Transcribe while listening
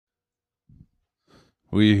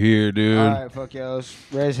We here, dude. All right, fuck yo. Let's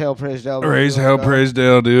raise hell, praise Dale. Raise hell, praise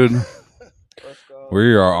Dale, dude. Let's go.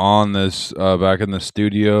 We are on this back in the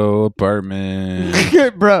studio apartment.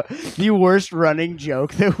 Bro, the worst running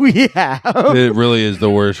joke that we have. It really is the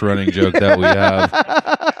worst running joke that we have.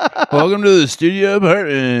 Welcome to the studio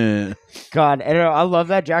apartment. God, I love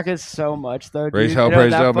that jacket so much, though. Dude. Raise hell,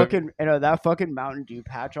 praise Dale. That fucking Mountain Dew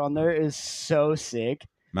patch on there is so sick.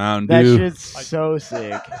 Mountain That Dew. shit's so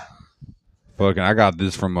sick. Fucking, I got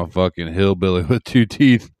this from a fucking hillbilly with two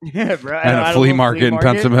teeth Yeah, bro. and a flea market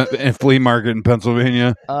in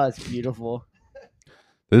Pennsylvania. Oh, it's beautiful.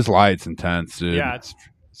 This light's intense, dude. Yeah, it's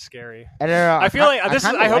scary. I feel like this is.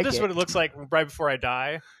 kinda I hope like this is it. what it looks like right before I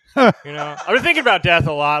die. I've been thinking about death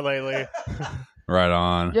a lot lately. Right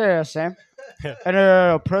on. Yeah, Sam.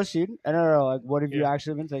 No, proceed. Like, what have you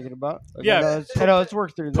actually been thinking about? Like, Yeah. let's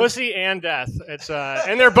work through this. Pussy and death. It's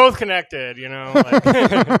and they're both connected. Like.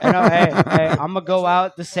 Hey, I'm gonna go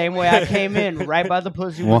out the same way I came in, right by the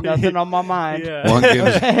pussy with nothing on my mind. Yeah. One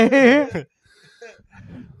gives.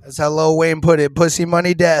 That's how Lil Wayne put it. Pussy,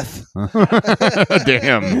 money, death.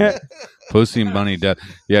 Damn. Pussy and bunny death.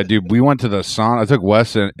 Yeah, dude, we went to the sauna. I took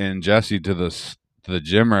Wes and Jesse to the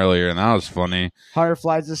gym earlier, and that was funny. 100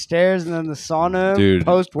 flights of stairs and then the sauna Dude.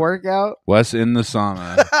 post workout. Wes in the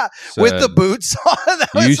sauna. With said- the boots on. That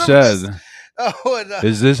was You the said, best. Oh, no.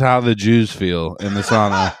 is this how the Jews feel in the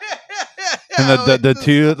sauna? And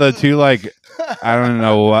the two like, I don't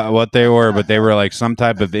know what they were, but they were like some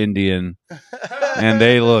type of Indian, and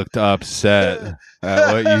they looked upset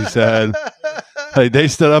at what you said. Like they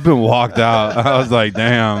stood up and walked out. I was like,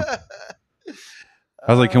 damn.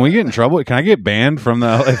 I was like, can we get in trouble? Can I get banned from the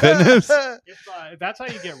LA Fitness? If that's how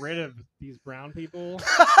you get rid of these brown people,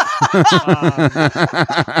 keep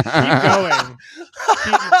going.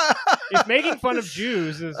 If making fun of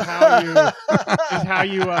Jews is how you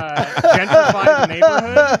gentrify the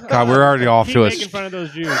neighborhood, God, we're already off keep to making fun of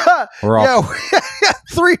those Jews. We're off. Yeah,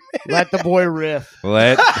 3 minutes. Let the boy riff.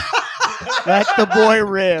 Let The boy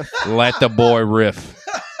riff. the boy riff.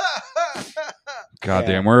 God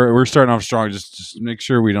damn, we're starting off strong. Just make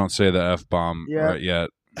sure we don't say the F bomb right yet.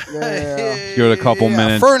 Yeah. Give it a couple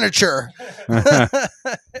minutes. Furniture.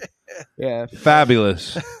 Yeah.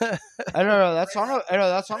 Fabulous. I don't know. That song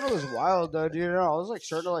was wild though, dude. I was like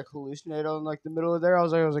starting to like hallucinate on like the middle of there. I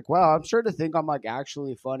was like, wow, I'm starting to think I'm like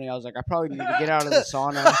actually funny. I was like, I probably need to get out of the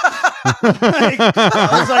sauna. That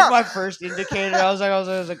was like my first indicator. I was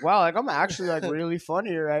like, wow, like I'm actually like really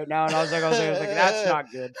funny right now. And I was like, that's not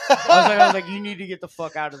good. I was like, you need to get the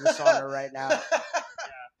fuck out of the sauna right now.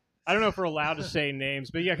 I don't know if we're allowed to say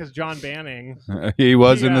names, but yeah, because John Banning, He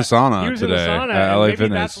was in the he sauna was today in the sauna, at and LA maybe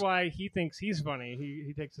Fitness. that's why he thinks he's funny.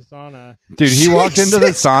 He takes the sauna, Dude, he walked into the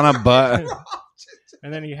sauna, but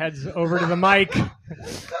and then he heads over to the mic.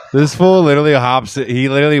 this fool literally hops. He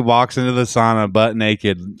literally walks into the sauna butt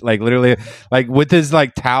naked, like literally, like with his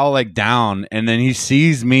like towel like down, and then he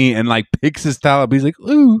sees me and like picks his towel up. He's like,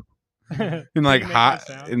 ooh, and like Did he make hot.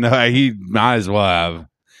 that sound? No, he might as well have.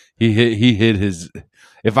 He hid his.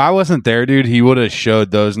 If I wasn't there, dude, he would have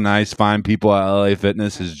showed those nice, fine people at LA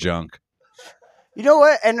Fitness his junk. You know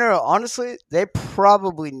what? And no, honestly, they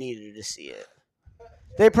probably needed to see it.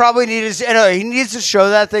 They probably needed to see it. He needs to show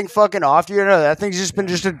that thing fucking off. You know, that thing's just been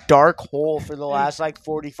just a dark hole for the last like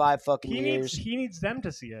 45 fucking years. He needs them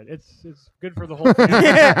to see it. It's good for the whole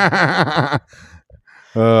family.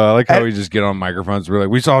 I like how we just get on microphones. We're like,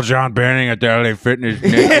 we saw John Banning at the LA Fitness.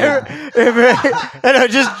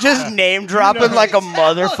 just name dropping like a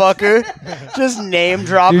motherfucker. Just name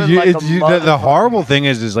dropping Dude, like a motherfucker. the horrible thing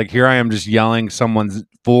is like here I am just yelling someone's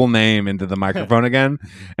full name into the microphone again,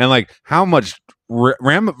 and like how much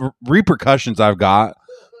repercussions I've got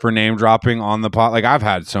for name dropping on the pot. Like I've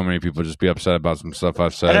had so many people just be upset about some stuff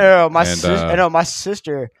I've said. I know my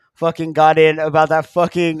sister fucking got in about that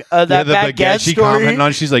fucking that baguette She story. commented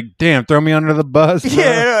on. She's like, "Damn, throw me under the bus." Bro.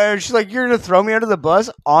 Yeah, she's like, "You're gonna throw me under the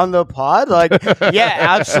bus on the pod?" Like, yeah,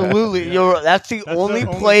 absolutely. That's the only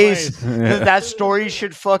place that story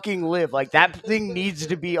should fucking live. Like, that thing needs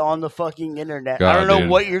to be on the fucking internet. God, I don't know dude.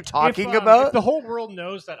 what you're talking If about. the whole world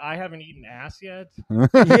knows that I haven't eaten ass yet,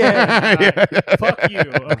 Yeah. fuck you,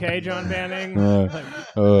 okay, John Banning?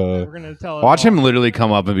 We're gonna tell it Watch all. him literally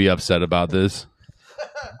come up and be upset about this.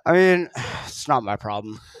 I mean, it's not my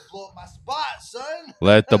problem. Blow up my spot, son.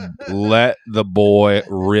 Let the boy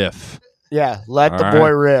riff. Yeah, let the All boy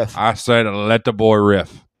right. riff. I said, let the boy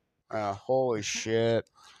riff. Holy shit.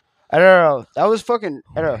 I don't know. That was fucking,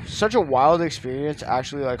 I don't know, such a wild experience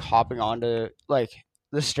actually like hopping onto like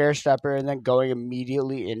the stair stepper and then going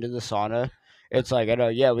immediately into the sauna. it's like I know,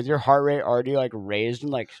 yeah, with your heart rate already like raised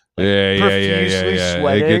and like Yeah. profusely It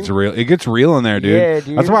sweating. gets real. It gets real in there, dude. Yeah,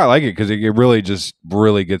 dude. That's why I like it because it really just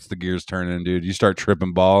really gets the gears turning, dude. You start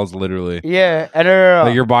tripping balls, literally. Yeah, I know.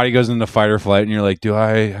 Like your body goes into fight or flight, and you're like,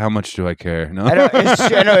 how much do I care? No. I know.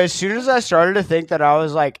 I know. As soon as I started to think that I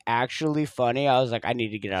was like actually funny, I was like, I need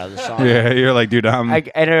to get out of the sauna. Yeah, you're like, dude, I don't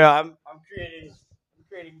know.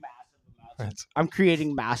 I'm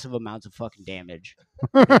creating massive amounts of fucking damage.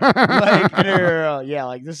 Like, yeah,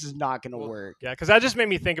 like this is not gonna work. Yeah, because that just made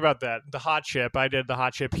me think about that. The hot chip. I did the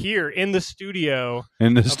hot chip here in the studio.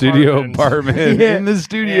 in the studio apartment. Yeah. In the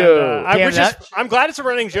studio. And, I'm glad it's a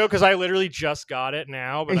running joke because I literally just got it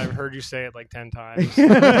now, but I've heard you say it like 10 times.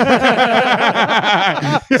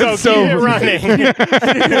 So keep it running.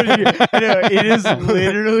 It is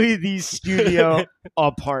literally the studio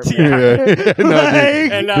apartment. Yeah. No,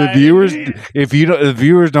 dude. And, The viewers, the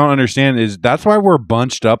viewers don't understand is that's why we're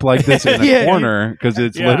bunched up like this in the Yeah, corner because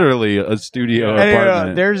it's literally a studio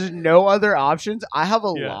apartment. There's no other options. I have a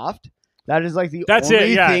loft. That is like the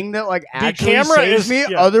only thing that like actually camera saves is- me.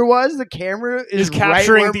 yeah. Otherwise, the camera is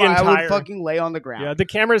capturing right the where I would entire- fucking lay on the ground. Yeah, the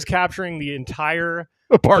camera is capturing the entire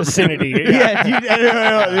Apartment. vicinity. Yeah, dude.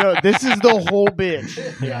 No, this is the whole bitch.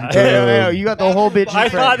 Yeah. No, you got the whole bitch. I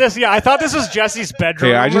thought this was Jesse's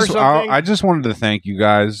bedroom. Hey, or something. I just wanted to thank you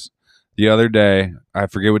guys the other day. I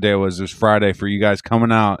forget what day it was. It was Friday for you guys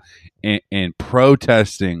coming out and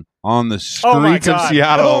protesting on the streets of God.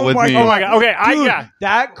 Seattle with me. Oh my god. Okay, Dude,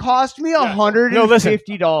 that cost me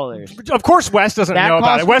 $150. Of course, Wes doesn't That know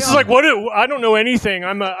about cost it. Wes me is like, "What? I don't know anything.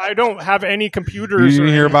 I don't have any You computers." didn't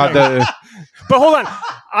or hear about anything." that? But hold on,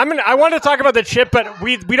 I want to talk about the chip, but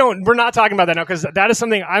we're not talking about that now because that is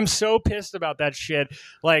something I'm so pissed about that shit.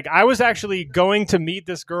 Like, I was actually going to meet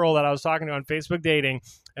this girl that I was talking to on Facebook dating,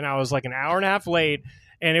 and I was like an hour and a half late,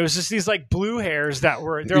 and it was just these like blue hairs that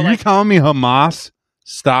were. They're Are you like, telling me Hamas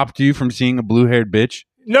stopped you from seeing a blue-haired bitch?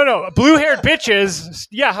 no, blue-haired bitches.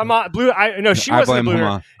 Yeah, blue. She I wasn't blame blue.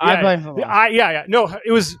 Hamas. I blame Hamas. Yeah. No,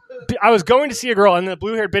 it was. I was going to see a girl, and the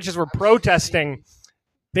blue-haired bitches were protesting.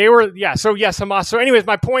 They were, yeah. So yes, Hamas. So, anyways,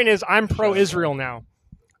 my point is, I'm pro-Israel now.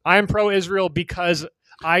 I'm pro-Israel because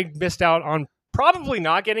I missed out on probably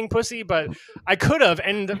not getting pussy, but I could have.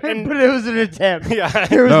 And but it was an attempt. Yeah.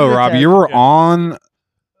 No, Rob, you were on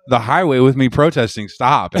the highway with me protesting.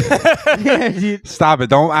 Stop it. Yeah, dude. Stop it.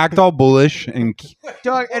 Don't act all bullish. And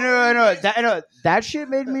Dog, I know. That shit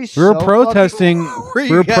made me we so were protesting. Were We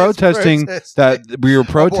you were guys protesting that we were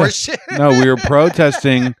protesting. Abortion? No, we were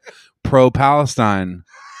protesting pro-Palestine.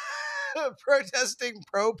 Protesting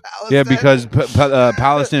pro-Palestine. Yeah, because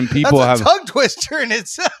Palestinian people That's a have tongue twister in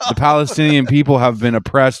itself. the Palestinian people have been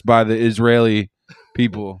oppressed by the Israeli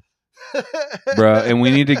people. Bruh, and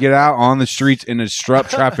we need to get out on the streets and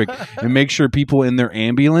disrupt traffic and make sure people in their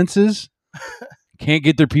ambulances can't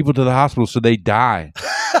get their people to the hospital so they die.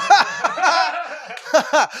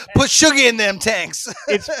 Put sugar in them tanks.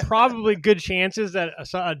 It's probably good chances that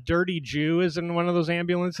a dirty Jew is in one of those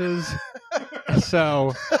ambulances.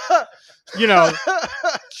 So,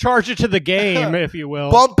 charge it to the game, if you will.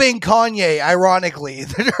 Bumping Kanye, ironically.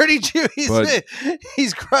 The dirty Jew,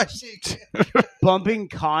 he's crushing. bumping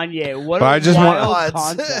Kanye. What But a I just want- wild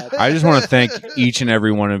concept. I just want to thank each and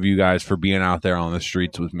every one of you guys for being out there on the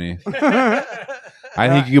streets with me. I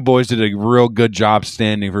think you boys did a real good job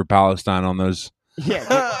standing for Palestine on those. Yeah.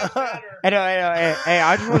 I know. Hey,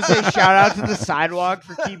 I just want to say shout out to the sidewalk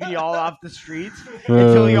for keeping y'all off the streets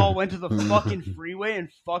until y'all went to the fucking freeway and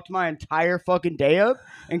fucked my entire fucking day up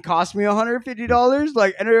and cost me $150.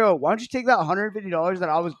 Like, I don't know. Why don't you take that $150 that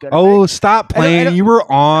I was gonna Oh, make? stop playing. I don't- You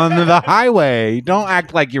were on the highway. Don't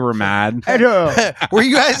act like you were mad. I know. Were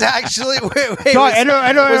you guys actually? Wait, Dog, I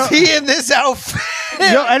know. was he in this outfit?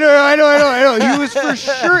 Yo, I know. He was for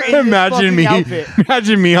sure in Imagine this me. fucking outfit.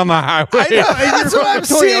 Imagine me on the highway. I know. That's what I'm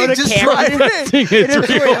saying. Toyota Just Camry. driving. Protesting In a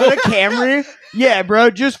Israel. Toyota Camry. Yeah, bro,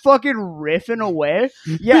 just fucking riffing away.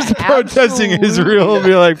 Yeah, Just protesting absolutely. Israel.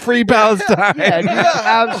 Be like, free Palestine. Yeah, dude,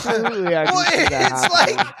 absolutely. I Well, can see that it's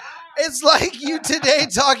happening. like it's like you today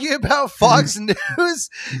talking about Fox News.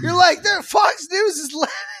 You're like, Fox News is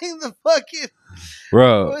letting the fucking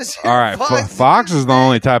Bro, Was it all right. Fox Fox is the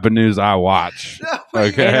only type of news I watch. No, but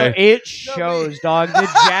Okay. You know, it shows, dog. The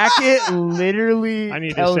jacket literally. I need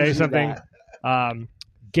to tells say you something. that.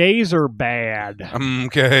 Gays are bad.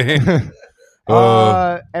 Okay.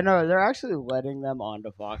 And they're actually letting them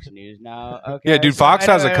onto Fox News now. Okay, Yeah, dude, so Fox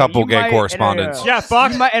has a you couple gay might- correspondents. Yeah,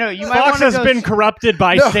 Fox. You might Fox wanna has go been corrupted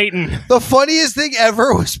by No. Satan. The funniest thing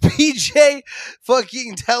ever was PJ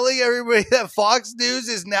fucking telling everybody that Fox News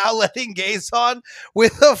is now letting gays on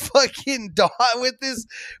with a fucking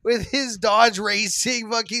with his Dodge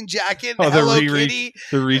Racing fucking jacket and Oh, the Hello re- Kitty.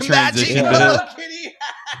 The Matching retransition Hello bit. Kitty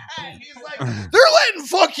hat. He's like, they're letting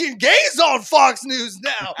fucking gays on Fox News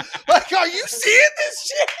now. Like, are you seeing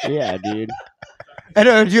this shit? Yeah, dude. I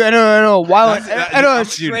know. While I know, Dude,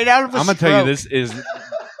 straight out of a I'm gonna tell you, stroke. this is.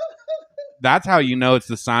 That's how you know it's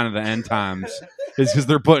the sign of the end times. Is because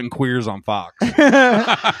they're putting queers on Fox.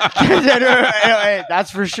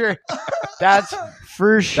 That's for sure. That's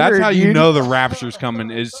for sure. That's how you dude. know the rapture's coming.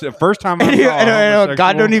 Is the first time I I saw. a know. God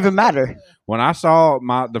homosexual- don't even matter. When I saw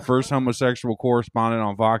the first homosexual correspondent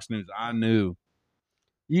on Fox News, I knew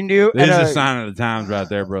You knew. this is a sign of the times right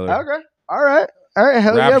there, brother. Okay. All right. Hell yeah,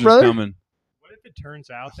 Rapture's brother. coming. What if it turns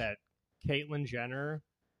out that Caitlyn Jenner,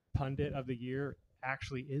 pundit of the year,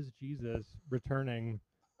 actually is Jesus returning?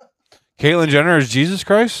 Caitlyn Jenner is Jesus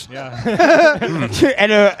Christ. Yeah. I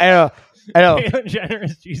know. Caitlyn Jenner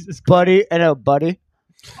is Jesus. Buddy.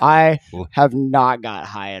 I have not got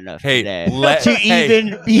high enough Hey, today let- to hey,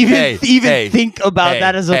 even hey, think about hey,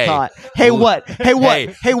 that as a hey, thought. Hey, what? Hey, what?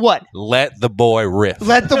 hey. Hey, what? Let the boy riff.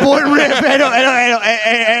 Let the boy riff. I know.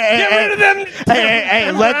 Get rid of them.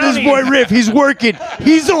 Hey, let this boy riff. He's working.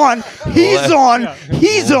 He's on. He's on.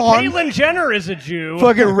 He's on. Caitlyn Jenner is a Jew.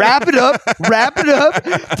 Fucking wrap it up.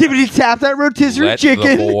 Tippity tap that rotisserie Let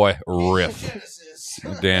chicken. the boy riff.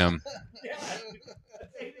 Damn.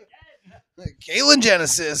 Caitlyn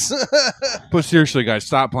Genesis. But seriously, guys,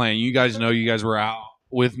 stop playing. You guys know you guys were out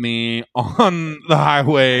with me on the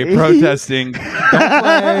highway protesting. Don't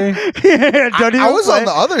play. Don't even I was play. on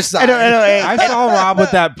the other side. I know. Hey, I saw Rob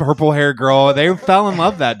with that purple hair girl. They fell in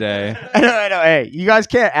love that day. I know. Hey, you guys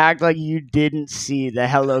can't act like you didn't see the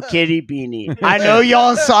Hello Kitty beanie. I know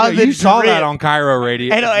y'all saw the You saw drip. that on Cairo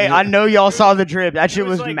Radio. I know y'all saw the drip. That shit It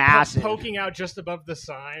was like massive. poking out just above the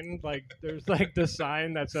sign. Like there's like the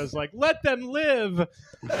sign that says like "Let them live,"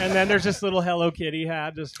 and then there's this little Hello Kitty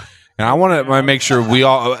hat. Just And I want to make sure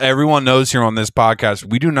everyone knows here on this podcast,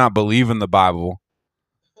 we do not believe in the Bible,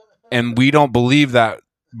 and we don't believe that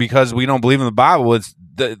because we don't believe in the Bible.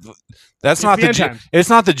 It's not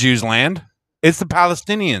the Jews' land. It's the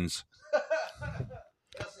Palestinians.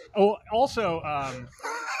 oh,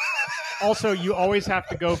 also, you always have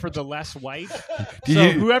to go for the less white. Did So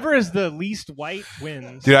you- whoever is the least white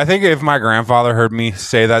wins. Dude, I think if my grandfather heard me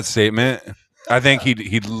say that statement, I think he'd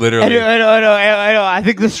I literally. know. I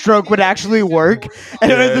think the stroke would actually work. I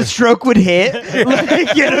know Yeah. the stroke would hit. Like,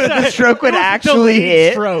 the stroke would actually Delayed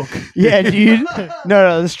hit. Stroke. Yeah, dude.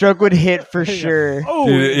 No, the stroke would hit for sure. Oh,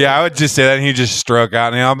 Dude, yeah, I would just say that, and he'd just stroke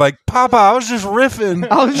out, and I'm like, "Papa, I was just riffing."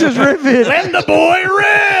 I was just riffing. let the boy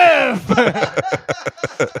riff.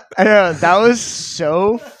 I know that was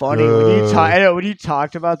so funny when you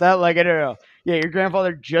talked about that. Like I don't know. Yeah, your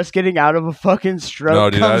grandfather just getting out of a fucking stroke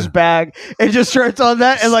No, dude, comes back and just starts on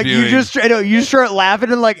that, and like you Spewing. you start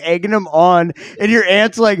laughing and like egging him on, and your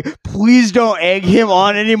aunt's like, "Please don't egg him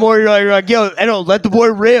on anymore." You're like, "Yo, I don't let the boy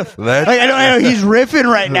riff." Let- Like I know he's riffing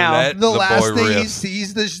right now, Let The the last boy thing he riff.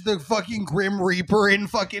 sees the fucking Grim Reaper in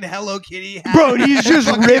fucking Hello Kitty hat. bro. He's just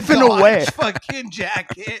Fucking riffing Dodge away. fucking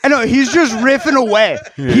jacket. I know he's just riffing away.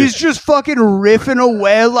 He's just fucking riffing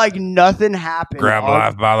away like nothing happened. Grab dog.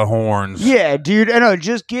 life by the horns. Yeah, dude. I know,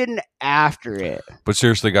 just getting after it. But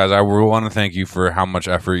seriously, guys, I want to thank you for how much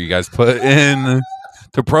effort you guys put in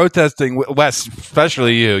to protesting. Wes,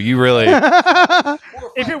 especially you. You really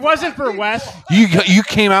If it wasn't for Wes, you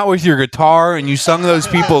came out with your guitar and you sung those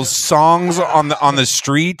people's songs on the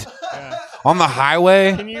street, on the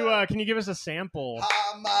highway. can you give us a sample?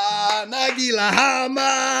 Hama, Nagila,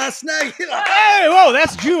 Hamas, Nagila. Hey, whoa,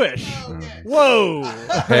 that's Jewish. Whoa,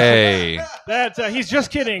 Hey, that's he's just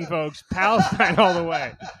kidding, folks. Palestine all the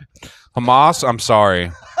way. Hamas, I'm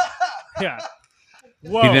sorry. Yeah.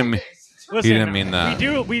 Whoa. He didn't. Listen, he didn't mean that.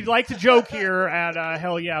 We like to joke here at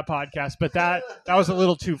Hell Yeah Podcast, but that was a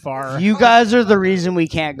little too far. You guys are the reason we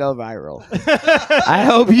can't go viral. I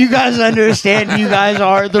hope you guys understand. You guys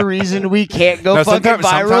are the reason we can't go No, fucking viral.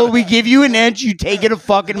 sometimes- We give you an inch, you take it a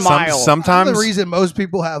fucking mile. That's Sometimes the reason most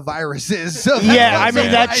people have viruses. So that's Yeah, what I mean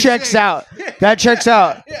I'm that saying. checks out. That checks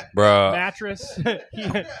out. bro. Mattress.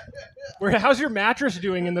 How's your mattress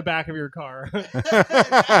doing in the back of your car?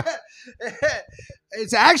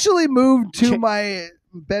 It's actually moved to my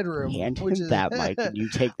bedroom. Hand which him is that mic, and you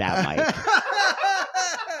take that mic.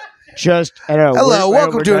 just I don't know. Hello,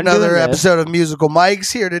 welcome we're to done another doing this. episode of Musical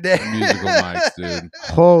Mike's here today. Musical mics, dude.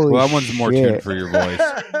 Holy Well, that one's more tuned shit. for your voice.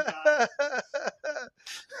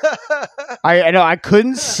 I know I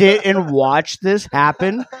couldn't sit and watch this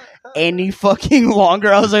happen any fucking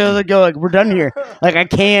longer. I was like, yo, like we're done here. Like I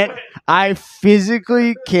can't. I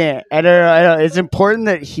physically can't. I know. It's important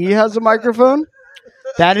that he has a microphone.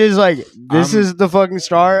 That is like this is the fucking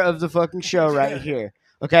star of the fucking show right here.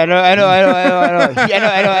 Okay, I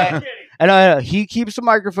know. He keeps the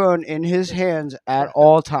microphone in his hands at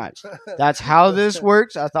all times. That's how this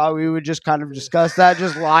works. I thought we would just kind of discuss that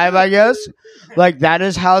just live, I guess. Like, that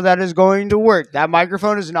is how that is going to work. That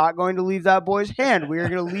microphone is not going to leave that boy's hand. We are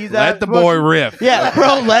going to leave that. Let the boy riff. Yeah,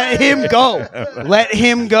 bro, let him go. Let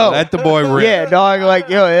him go. Let the boy riff. Yeah, dog, like,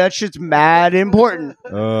 yo, that shit's mad important.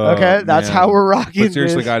 Okay, that's man. how we're rocking. But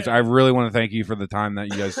seriously, this. guys, I really want to thank you for the time that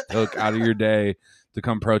you guys took out of your day to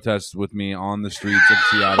come protest with me on the streets of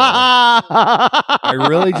Seattle. I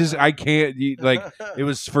really just, I can't, like, it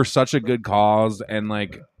was for such a good cause, and,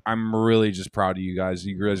 like, I'm really just proud of you guys.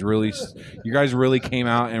 You guys really came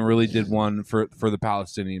out and really did one for the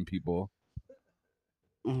Palestinian people.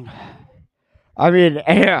 I mean,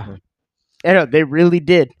 yeah. I know they really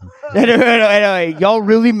did. I know. Y'all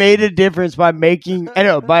really made a difference by making.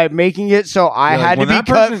 By making it so I had to be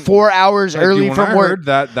cut 4 hours early dude, from work.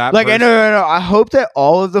 That like I know. I hope that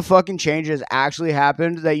all of the fucking changes actually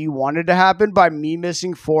happened that you wanted to happen by me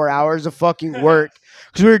missing 4 hours of fucking work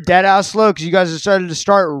because we were dead ass slow because you guys decided to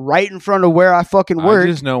start right in front of where I fucking work. I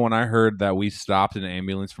just know when I heard that we stopped an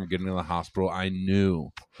ambulance from getting to the hospital, I knew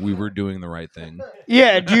we were doing the right thing.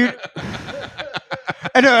 Yeah, dude.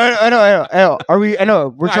 I know. Are we? I know.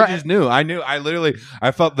 We're trying. I just knew. I knew.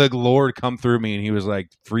 I felt the Lord come through me, and He was like,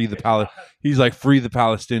 He's like, free the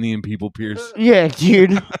Palestinian people, Pierce. Yeah,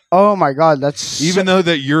 dude. Oh my God, that's even though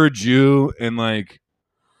that you're a Jew and like,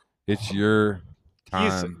 it's your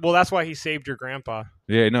time. Well, that's why he saved your grandpa.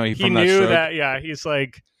 Yeah, no, he knew that. Yeah, he was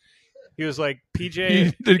like,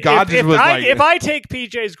 PJ. If I take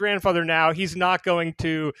PJ's grandfather now, he's not going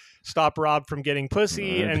to stop Rob from getting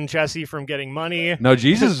pussy and Jesse from getting money. No,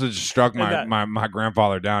 Jesus just struck my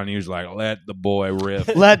grandfather down. And he was like, "Let the boy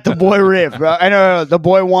riff." Let the boy riff, bro. I know the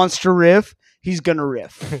boy wants to riff. He's gonna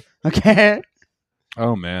riff. Okay.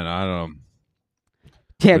 Oh man, I don't.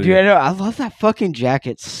 Damn, dude, I know. I love that fucking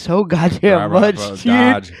jacket so goddamn much, dude.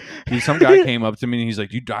 Dodge. Some guy came up to me and he's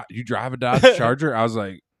like, "You drive a Dodge Charger?" I was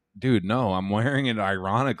like, dude, no, I'm wearing it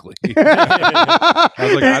ironically. I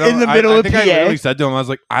was like, in the middle of PA. I literally said to him, I was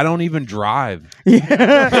like, I don't even drive.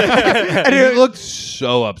 Yeah. And he looked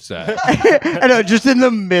so upset. I know, just in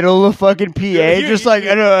the middle of fucking PA, just like,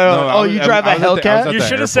 I know, you drive a Hellcat? You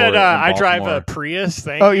should have said, I drive a Prius.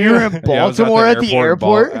 Thank you. You were in Baltimore at the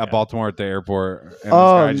airport? At Baltimore at the airport. And this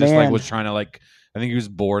guy just like was trying to I think he was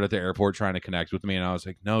bored at the airport trying to connect with me. And I was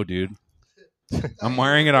like, no, dude. I'm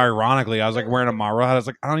wearing it ironically. I was like wearing a Marlboro hat. I was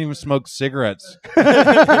like, I don't even smoke cigarettes.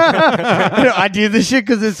 I do this shit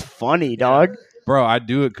because it's funny, dog. Bro, I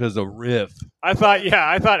do it because of riff. I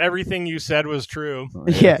thought everything you said was true.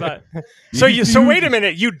 Yeah. So wait a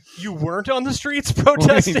minute. You weren't on the streets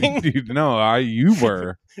protesting? Dude, no, you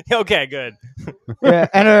were. Okay, good. Yeah,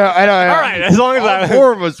 I know. All right, as long as all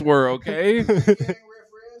four of us were, okay?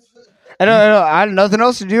 I had nothing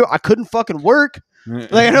else to do. I couldn't fucking work.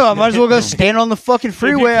 Like, I know, I might as well go stand on the fucking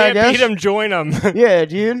freeway, I guess. Beat him, join him. Yeah,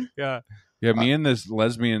 dude. Yeah. Yeah, me and this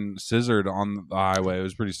lesbian scissored on the highway. It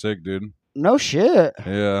was pretty sick, dude. No shit.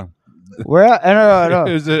 Yeah. Where at? I know.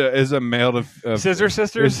 It was a male to... Scissor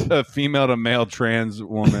sisters? It was a female to male trans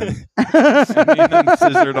woman. Me and them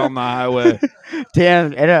scissored on the highway.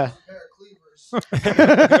 Damn, I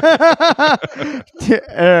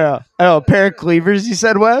know. A pair of cleavers, you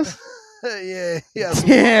said, Wes? Yeah.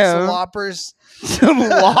 Some loppers. Some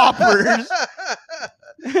loppers.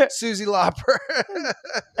 Susie Lopper.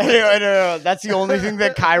 I know. That's the only thing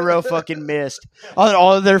that Cairo fucking missed.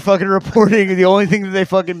 All of their fucking reporting, the only thing that they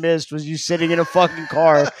fucking missed was you sitting in a fucking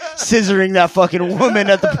car scissoring that fucking woman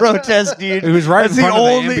at the protest, dude. It was right in front of the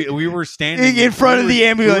ambulance. We were standing in front of the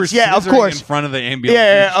ambulance. Yeah, of course. In front of the ambulance.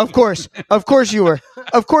 Yeah, of course. Of course you were.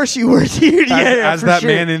 Of course you were, dude. As that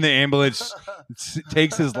man in the ambulance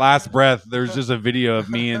takes his last breath, there's just a video of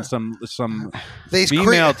me and some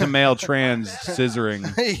female to male trans scissoring.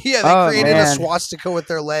 Yeah, they created a swastika with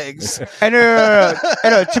their legs. I know.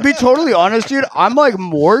 To be totally honest, dude, I'm like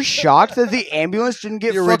more shocked that the ambulance didn't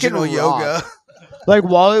get the fucking original yoga. Like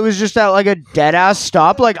while it was just at like a dead ass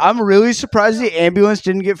stop. Like I'm really surprised the ambulance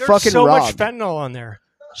didn't get fucking so robbed. Much fentanyl on there.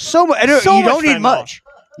 So much. You don't need much.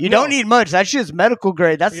 You don't need much. That shit's medical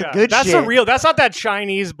grade. That's the good that's shit. That's the real. That's not that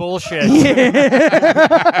Chinese bullshit.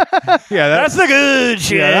 Yeah, that's the good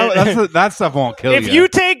shit. Yeah, that stuff won't kill if you. you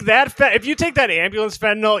take that, if you take that ambulance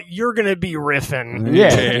fentanyl, you're gonna be riffing.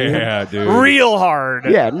 Yeah, dude. Real hard.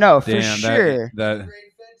 Yeah, no, for Damn, sure.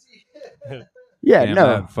 Yeah, damn, no.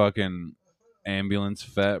 that fucking ambulance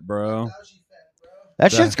fet, bro.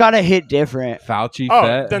 That shit's gotta hit different. Fauci Oh,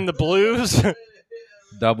 fet. then the blues.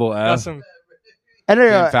 Double F. Awesome. And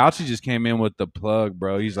Damn, Fauci just came in with the plug,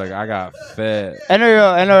 bro. He's like, I got fed. I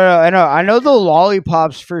know the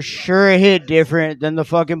lollipops for sure hit different than the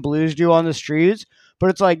fucking blues do on the streets. But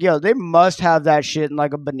it's like, yo, they must have that shit in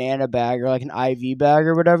like a banana bag or like an IV bag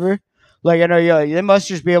or whatever. Like, they must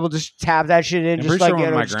just be able to just tap that shit in, I'm just pretty like, sure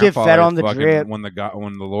when my just get fed grandfather on the fucking- drip. when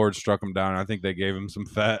the Lord struck him down, I think they gave him some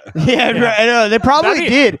fat. Yeah, I know. They probably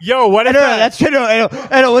did. Yo, what if that?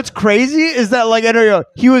 I know. What's crazy is that like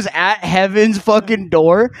he was at heaven's fucking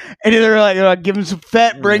door, and they're like, give him some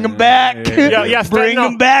fat, bring him back, Yeah, bring fentanyl-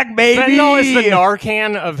 him back, baby. Fentanyl is the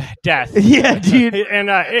Narcan of death. Yeah, dude. And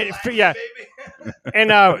now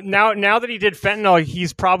that he did fentanyl,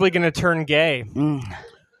 he's probably gonna turn gay.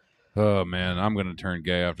 Oh man, I'm gonna turn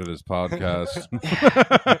gay after this podcast.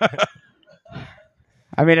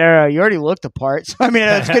 I mean, you already looked the part, so I mean,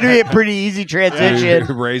 it's going to be a pretty easy transition.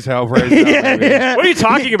 Raise hell, praise hell. Yeah, baby. yeah. What are you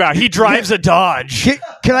talking about? He drives a Dodge.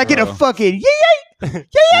 Can I get a fucking yay?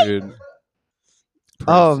 Dude.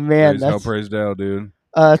 Oh man, Praise hell, that's praise hell, dude.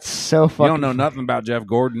 it's so You fucking. don't know nothing about Jeff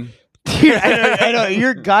Gordon. Dude, I know.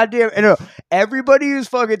 You're goddamn. I know. Everybody who's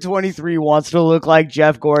fucking 23 wants to look like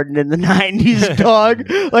Jeff Gordon in the 90s, dog.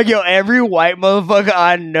 Like, yo, every white motherfucker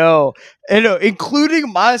I know,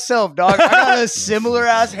 including myself, dog. I got a similar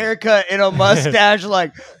ass haircut and a mustache.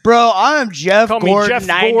 Like, bro, I'm Jeff Call me Gordon, Jeff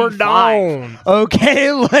 95. Gordon.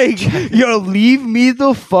 Okay, like, yo, leave me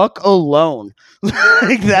the fuck alone.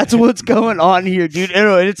 Like, that's what's going on here, dude.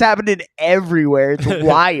 It's happening everywhere. It's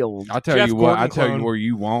wild. I'll tell Jeff you what. Gordon I'll tell you clone. where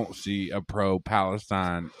you won't see a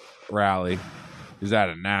pro-Palestine rally is at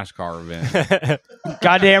a NASCAR event.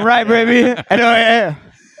 Goddamn right, baby. I know. Yeah.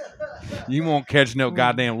 You won't catch no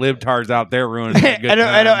goddamn libtards out there ruining a good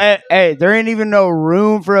I know. time. Hey, there ain't even no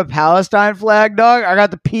room for a Palestine flag, dog. I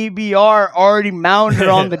got the PBR already mounted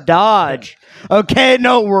on the Dodge. Okay,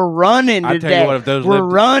 no, we're running I today. tell you what, if those we're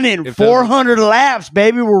running if 400 laps,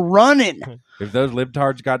 baby. We're running. If those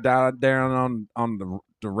libtards got down on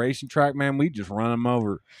the racing track, man, we just run them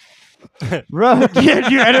over. Bro, yeah,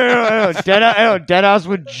 dude, I know. Deadass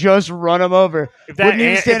would just run him over. If Wouldn't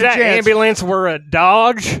even stand a chance. ambulance were a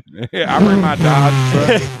Dodge, Yeah, I bring my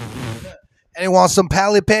Dodge. Anyone want some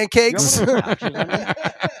pally pancakes?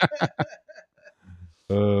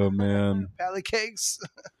 Oh man, Pally cakes.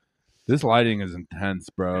 this lighting is intense,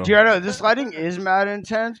 bro. Dude, I know this lighting is mad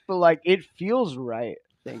intense, but like it feels right.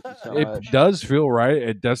 Thank you so It much. does feel right.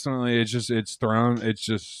 It definitely. It's thrown. It's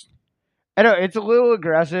just. I know it's a little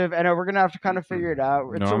aggressive. I know we're gonna have to kind of figure it out.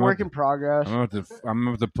 It's No, a I'm work not- in progress. I'm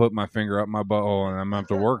gonna have to put my finger up my butthole, and I'm gonna have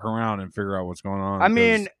to work around and figure out what's going on. I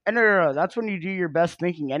mean, no. That's when you do your best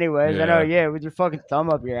thinking, anyways. I know, Yeah. with your fucking thumb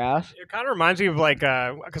up your ass. it kind of reminds me of like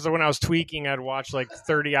because when I was tweaking, I'd watch like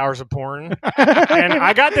 30 hours of porn, and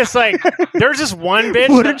I got this like there's this one bitch.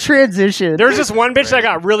 What a transition! There's this one bitch that I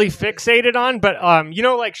got really fixated on, but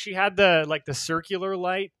like she had the circular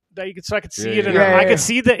light that you could, so I could see Yeah, it in yeah. her. Yeah, I yeah. could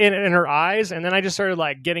see in her eyes, and then I just started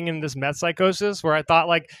like getting into this meth psychosis where I thought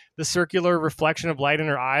like the circular reflection of light in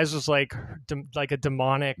her eyes was like like a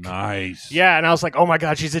demonic. nice. Yeah, and I was like, oh my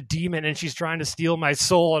god, she's a demon and she's trying to steal my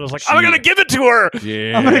soul. And I was like, I'm gonna give it to her.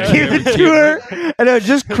 Yeah. I'm gonna give it to her. I know,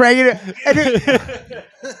 just cranking it.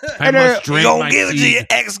 I must drink my seed.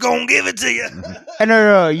 X gonna give it to you. I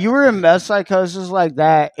know. You were in meth psychosis like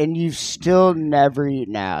that, and you've still never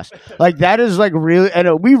eaten ass. Like that is like really. I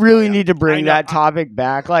know we really need to bring that topic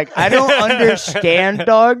back. Like I don't understand,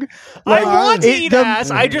 dog. Like, I want to it- eat the-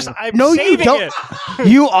 ass. I'm No, you saving don't. it.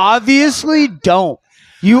 You obviously don't.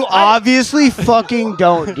 You obviously fucking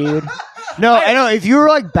don't, dude. No, I know. If you were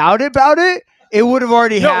like about it, it would have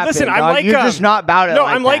already No, happened. listen, I'm dog. like You're a- just not about it. No,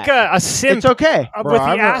 like I'm like that. a simp. It's okay. Bro, with the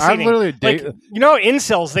I've- ass I've eating. literally like, date- you know,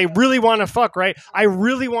 incels, they really want to fuck, right? I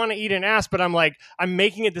really want to eat an ass, but I'm like, I'm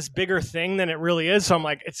making it this bigger thing than it really is. So I'm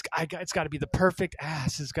like, it's got to be the perfect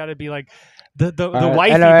ass. It's got to be like the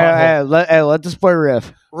wifey butthole. Hey, let this boy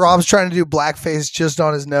riff. Rob's trying to do blackface just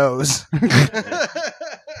on his nose.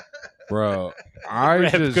 Bro.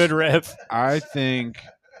 Good riff. I think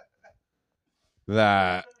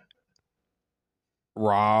that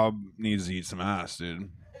Rob needs to eat some ass, dude.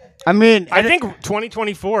 I mean, I think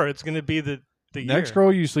 2024, it's going to be the the Next year.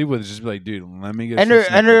 girl you sleep with is just be like, dude, let me get. And some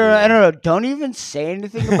Snickers. don't even say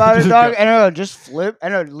anything about it, dog. And just flip,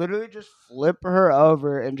 literally just flip her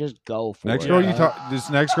over and just go for Next it. girl you dog. talk. This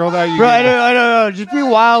next girl that you. Bro, I know. Just be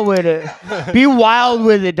wild with it. Be wild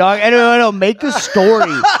with it, dog. I know. Make a story.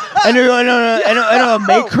 I know.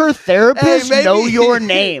 Make her therapist Hey, maybe- know your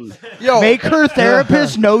name. Yo, Make her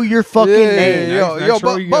therapist know your fucking name. Next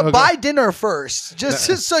girl you but hook buy up- dinner first, just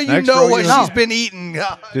so you Next know girl what you she's hook- been eating.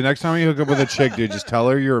 Dude, next time you hook up with a chick, dude, just tell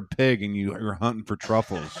her you're a pig and you're hunting for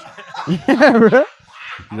truffles. Yeah, bro.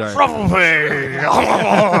 You're like, Truffle pig.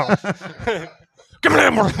 Give me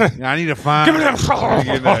them. I need to find. Give me them truffles.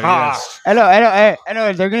 Yes. I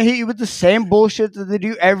know. They're gonna hit you with the same bullshit that they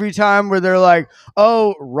do every time, where they're like,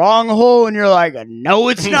 "Oh, wrong hole," and you're like, "No,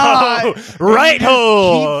 it's not." No, right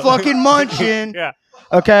hole. Keep fucking munching. Yeah.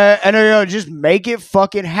 Okay, just make it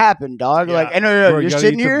fucking happen, dog. Yeah. Like, Bro, you're gotta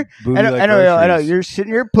sitting eat the here. booty I know, like I know, groceries. you're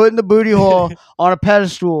sitting here putting the booty hole on a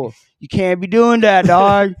pedestal. You can't be doing that,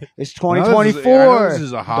 dog. It's I know 2024. This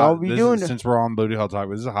is a hot. Don't be this doing is, it. since we're on booty hole talk,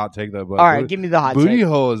 this is a hot take though. But All right, give me the hot booty take.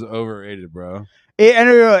 hole is overrated, bro. It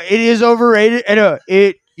is overrated.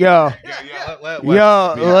 Yo,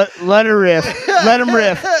 let her riff. Let him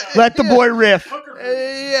riff. Let the boy riff.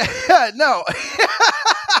 No.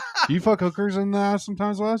 Do you fuck hookers in the ass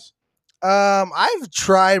sometimes, Wes? I've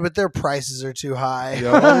tried, but their prices are too high.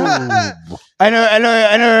 Yo. I know.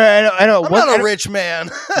 I'm not a rich man.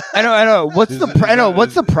 I know. What's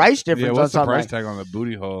the price difference? Yeah, what's on the price something? tag on the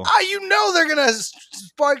booty hole? You know they're gonna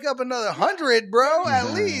spark up another 100, bro.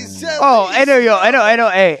 At least. Oh, I know.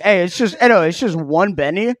 Hey, it's just one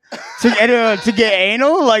Benny to get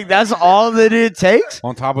anal. Like that's all that it takes.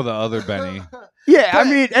 On top of the other Benny. Yeah, I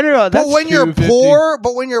mean, I don't know. But when you're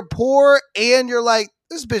 $2.50. poor and you're like,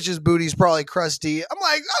 this bitch's booty's probably crusty. I'm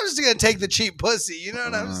like, I'm just gonna take the cheap pussy. You know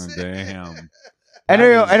what I'm saying? Damn. I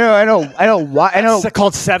know. Why? I know. It's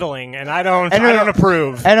called settling, and I don't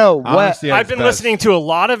approve. I know. What? Honestly, I've been listening to a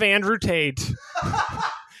lot of Andrew Tate,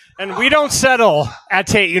 and we don't settle at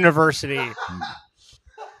Tate University.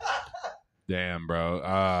 Damn, bro.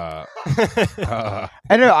 I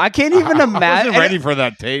know. I can't even I imagine. wasn't ready for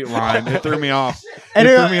that Tate line. It threw me off. I It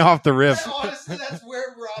know. threw me off the riff. Honestly, that's where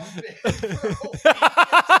Rob been, bro.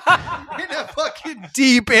 In a fucking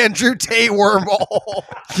deep Andrew Tate wormhole.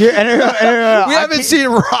 Dude, I know. We haven't seen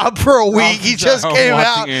Rob for a week. He just I'm came watching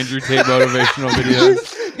out. Andrew Tate motivational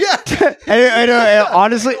videos. Yeah. I know.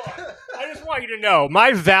 Honestly, I just want you to know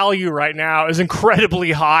my value right now is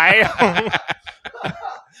incredibly high.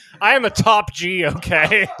 I am a top G,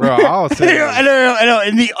 okay? Bro, I'll say I know.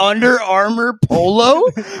 In the Under Armour polo,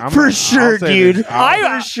 for sure, dude.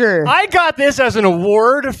 For sure. I got this as an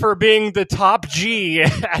award for being the top G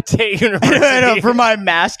at Tate University. I know, for my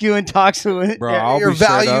masculine toxin. Bro, Yeah, I'll your be straight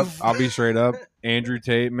value- up. I'll be straight up. Andrew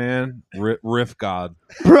Tate, man, riff god.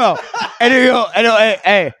 bro. I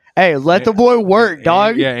know. Hey, let the boy work,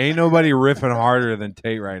 dog. Yeah, ain't nobody riffing harder than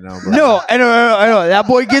Tate right now, bro. No, I know. That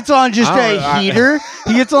boy gets on just a I- heater.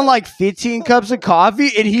 He gets on like 15 cups of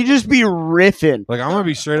coffee, and he just be riffing. Like, I'm gonna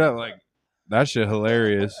be straight up. Like, that shit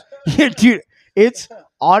hilarious. Yeah, dude. It's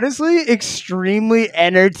honestly extremely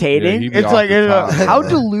entertaining. Yeah, he be It's off like, the top, how bro.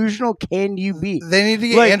 delusional can you be? They need to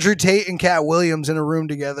get Like- Andrew Tate and Cat Williams in a room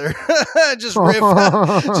together. just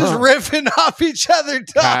riffing off each other.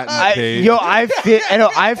 Dog. Cat and Tate.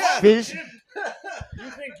 I You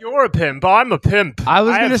think you're a pimp? I'm a pimp. I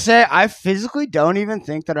was have- gonna say I physically don't even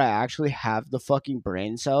think that I actually have the fucking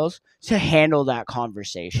brain cells to handle that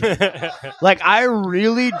conversation. Like I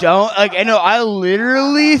really don't. Like I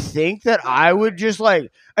literally think that I would just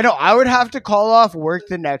like I would have to call off work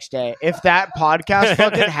the next day if that podcast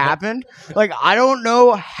fucking happened. Like I don't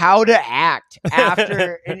know how to act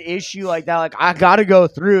after an issue like that. Like I gotta go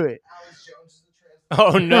through it.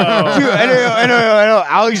 Oh no! Dude, I know.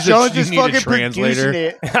 Alex Jones you is need a fucking translator.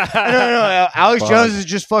 producing it. I know. Alex Fuck. Jones is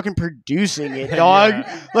just fucking producing it, dog.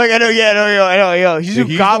 Yeah. Like I know. He's who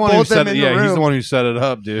He's got the one who both set them it. in Yeah, the room. he's the one who set it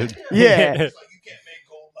up, dude. Yeah.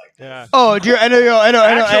 Yeah. Oh, dude, I know.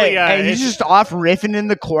 Actually, Hey, he's just off riffing in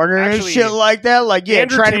the corner and Actually, shit like that. Like, yeah,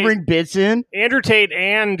 Andrew trying to Tate- bring bits in. Andrew Tate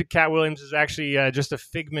and Cat Williams is actually just a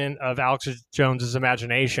figment of Alex Jones's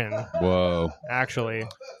imagination. Whoa, Actually,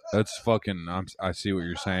 that's fucking. I see what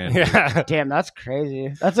you're saying. yeah. Damn, that's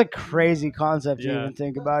crazy. That's a crazy concept to Yeah. even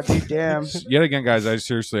think about, dude. Damn. Yet again, guys,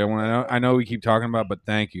 I know we keep talking about, but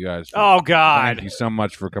thank you guys. Oh Thank God! you so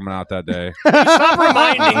much for coming out that day. Stop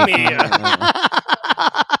reminding me.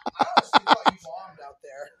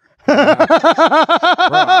 Bro,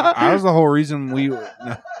 I was the whole reason we.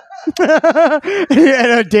 Yeah,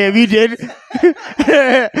 no, damn, you did.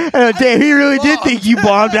 Damn, he really did think you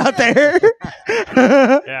bombed out there.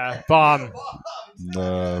 Yeah, bomb.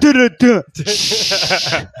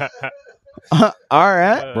 All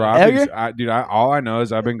right. Bro, all I know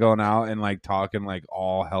is I've been going out and like talking like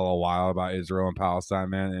all hella wild about Israel and Palestine,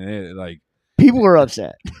 man, and it like people were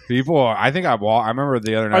upset. I remember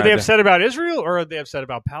the other night. Are they upset about Israel or are they upset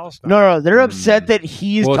about Palestine? No, they're upset that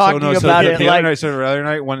he's talking about it. The like other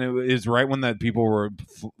night when it is right when that people were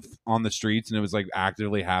on the streets and it was like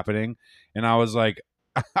actively happening, and I was like,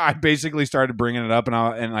 I basically started bringing it up,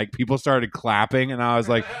 and like people started clapping, and I was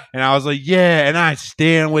like, yeah, and I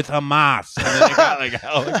stand with Hamas, and then it got like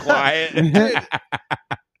hella quiet.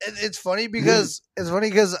 It's funny because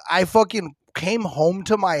I fucking came home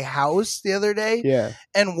to my house the other day, yeah,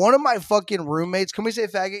 and one of my fucking roommates. Can we say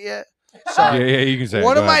faggot yet? Sorry. Yeah, you can say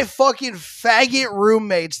one it. of my fucking faggot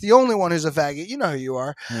roommates, the only one who's a faggot. You know who you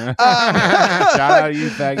are. Shout out you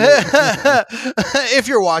faggot. If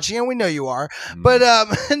you're watching, and we know you are. But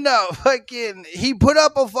no, fucking, he put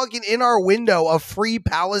up a fucking in our window a free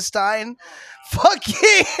Palestine. Fucking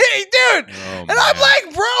dude, and I'm like,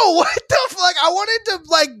 bro, what the fuck? I wanted to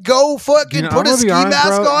like go fucking put a ski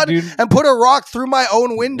mask on and put a rock through my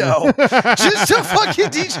own window just to fucking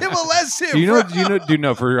teach him a lesson.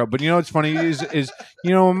 For real. But you know what's funny is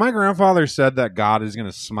when my grandfather said that God is going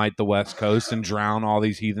to smite the West Coast and drown all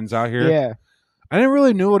these heathens out here. Yeah, I didn't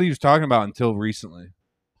really know what he was talking about until recently.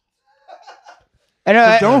 I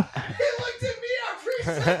know. Don't. He looked at me after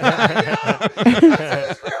he said,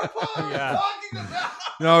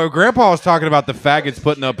 No, Grandpa was talking about the faggots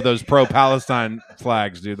putting up those pro-Palestine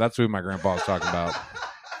flags, dude. That's who my grandpa was talking about.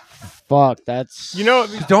 Fuck, that's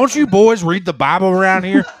Don't you boys read the Bible around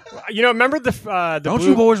here? Remember the Don't blue,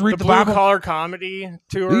 you boys read the blue Bible? collar comedy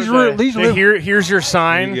tour? Here's your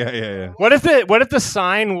sign. Yeah. What if the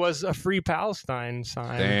sign was a free Palestine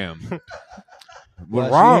sign? Damn.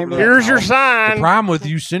 Here's your sign. The problem with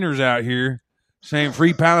you sinners out here saying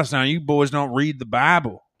free Palestine, you boys don't read the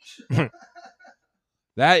Bible.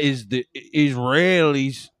 That is the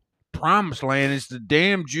Israelis' promised land. It's the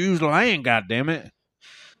damn Jews' land, goddammit.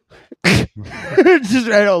 Just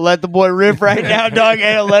let the boy riff right now, dog.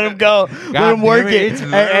 Let him go. Let him work it.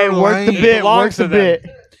 Hey, work the bit. Work the bit.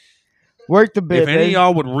 Work the bit. If any of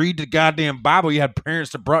y'all would read the goddamn Bible, you had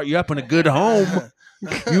parents that brought you up in a good home.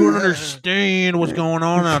 You would understand what's going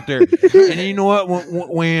on out there. And you know what?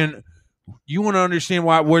 When you want to understand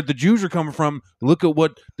where the Jews are coming from, look at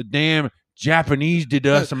what the damn Japanese did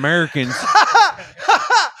to us Americans.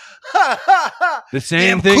 The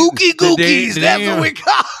same damn thing. Kooky gookies. That's what we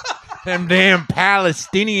call them. Damn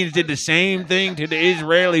Palestinians did the same thing to the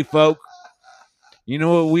Israeli folk. You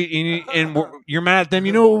know what you're mad at them.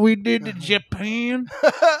 You know what we did to Japan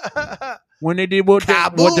when they did what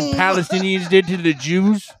the Palestinians did to the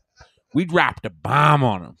Jews? We dropped a bomb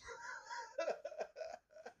on them.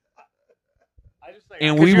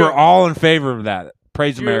 And we were all in favor of that.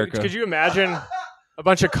 Praise America. Could you imagine a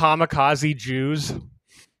bunch of kamikaze Jews?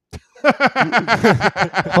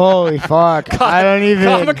 Holy fuck! I don't even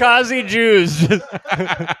kamikaze Jews.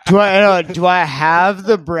 Do I have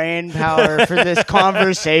the brain power for this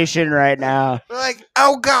conversation right now? Like,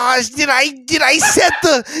 oh gosh, did I set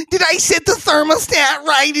the thermostat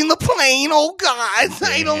right in the plane? Oh god,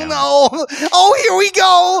 I don't know. Oh, here we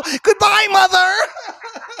go. Goodbye, mother.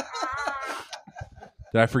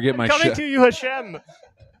 Did I forget my coming to you, Hashem?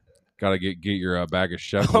 Gotta get your bag of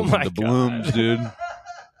shekels and the blooms, dude.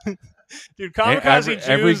 Dude, Kamikaze Jews.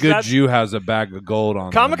 Every good Jew has a bag of gold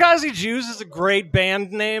on them. Kamikaze Jews is a great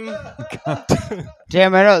band name.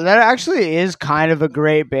 Damn, I know. That actually is kind of a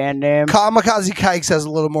great band name. Kamikaze Kikes has a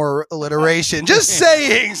little more alliteration. Just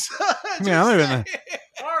saying. All right.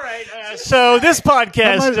 So this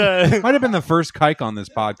podcast might have been the first kike on this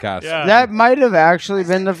podcast. Yeah. That might have actually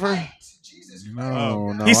been the first.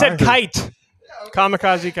 No. He said kite.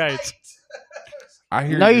 Kamikaze Kites. I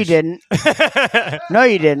hear. No, you didn't. No,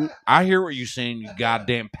 you didn't. I hear what you're saying, you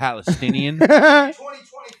goddamn Palestinian.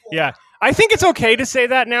 Yeah, I think it's okay to say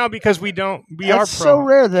that now because we are. It's so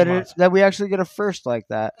rare that we actually get a first like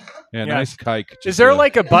that. Yeah, nice kike. Is there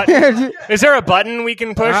like a button? Is there a button we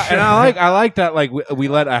can push? I like that. Like we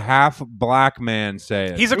let a half black man say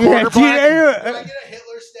it. He's a quarter black. Can I get a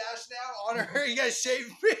Hitler stash now? On her, you guys shave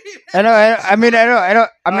me. I know. Hey,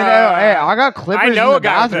 I got clippers in the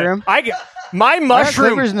bathroom. My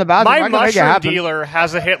mushroom dealer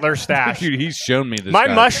has a Hitler stash. Dude, he's shown me this. My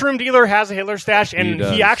mushroom dealer has a Hitler stash, and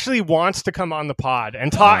he actually wants to come on the pod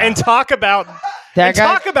and talk about this.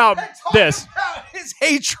 Talk about his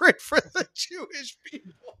hatred for the Jewish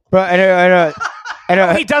people. Bro, I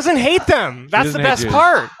know. He doesn't hate them. That's the best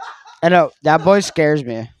part. I know that boy scares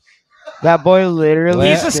me. That boy literally.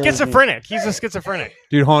 He's a scares me. schizophrenic. He's a schizophrenic.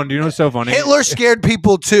 Dude, hold on. Do you know what's so funny? Hitler scared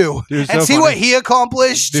people too. Dude, it's and so see funny. what he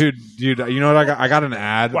accomplished? Dude, you know what I got? I got an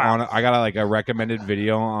ad Wow. on. I got like a recommended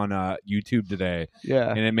video on YouTube today, Yeah.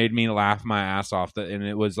 and it made me laugh my ass off. And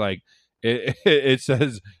it was like, it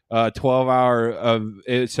says 12-hour of.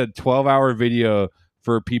 It said 12-hour video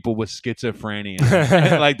for people with schizophrenia,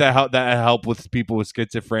 like that help with people with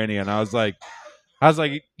schizophrenia. And I was like,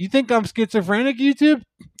 you think I'm schizophrenic, YouTube?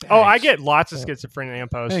 Oh, I get lots of schizophrenia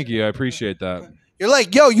posts. Thank you. I appreciate that. You're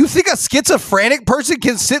like, yo, you think a schizophrenic person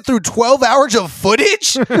can sit through 12 hours of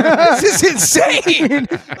footage? This is insane.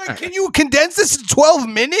 Like, can you condense this to 12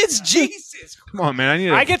 minutes? Jesus. Come on,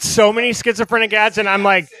 man. I get so many schizophrenic ads, and I'm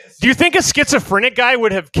like, do you think a schizophrenic guy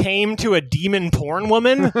would have came to a demon porn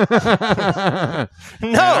woman? No. I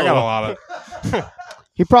got a lot of.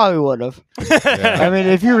 He probably would have. Yeah. I mean,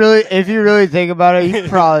 if you really think about it, he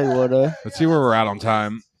probably would have. Let's see where we're at on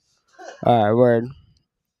time. All right, word.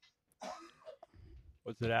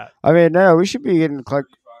 What's it at? I mean, no, we should be getting click.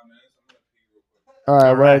 All right,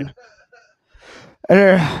 All right. word.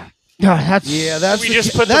 That's that's We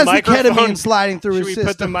just put the that's microphone- ketamine sliding through Should his we system.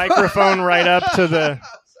 put the microphone right up to the?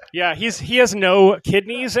 Yeah, he has no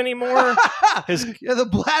kidneys anymore. Yeah, the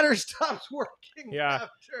bladder stops working. Yeah. after.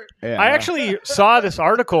 Yeah. I actually saw this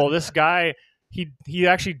article. This guy, he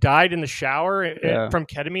actually died in the shower Yeah. from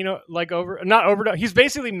ketamine, not overdose. He's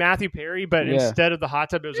basically Matthew Perry, but Yeah. instead of the hot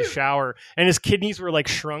tub, it was a shower, and his kidneys were like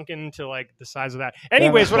shrunken to like the size of that.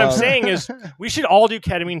 Anyways, what I'm fuck. saying is we should all do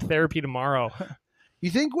ketamine therapy tomorrow. You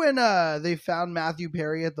think when they found Matthew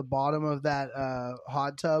Perry at the bottom of that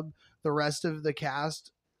hot tub, the rest of the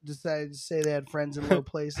cast decided to say they had friends in low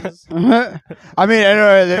places? I mean, I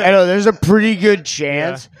know. There's a pretty good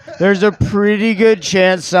chance. There's a pretty good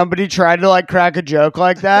chance somebody tried to like crack a joke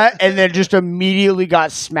like that, and then just immediately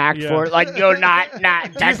got smacked Yeah. for it. Like, you're not.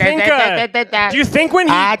 Do you think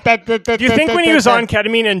when he was on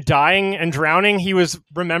ketamine and dying and drowning, he was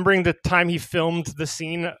remembering the time he filmed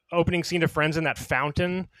the opening scene of Friends in that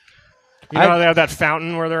fountain? You know how they have that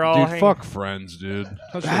fountain where they're all Dude, hanging? fuck Friends, dude.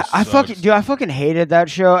 That shit I sucks. fucking hated that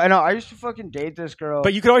show. I know. I used to fucking date this girl.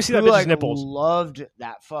 But you could always see that who, bitch's like, nipples. loved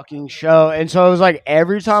that fucking show, and so it was like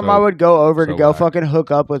every time I would go over to so go whack. fucking hook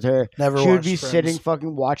up with her, Never she would watched be Friends. sitting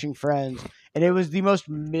fucking watching Friends, and it was the most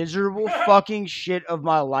miserable fucking shit of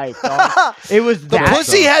my life, dog. It was The that.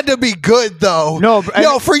 pussy had to be good, though. No,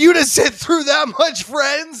 Yo, for you to sit through that much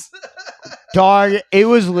Friends? dog. It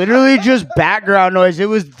was literally just background noise. It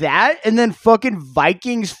was that, and then fucking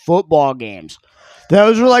Vikings football games.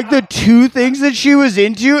 Those were like the two things that she was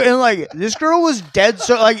into, and like this girl was dead.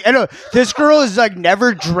 So like, I know this girl is like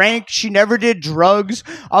never drank. She never did drugs.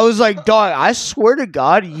 I was like, dog, I swear to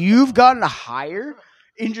God, you've gotten higher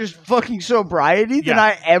in just fucking sobriety than Yeah.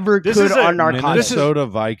 I ever This could is a- on narcotics Minnesota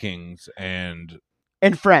Vikings and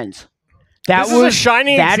and Friends. That This is a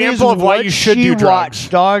shining that is example of why what you should she do drugs. watched,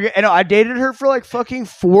 dog. I know. I dated her for like fucking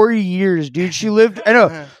 4 years, dude. She lived, I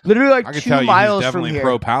know, literally like I can 2 tell you he's miles from definitely here.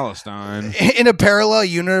 pro-Palestine. In a parallel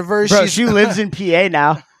universe, Bro, she's she lives in PA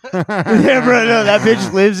now. Yeah, bro, no, that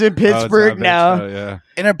bitch lives in Pittsburgh now, Yeah.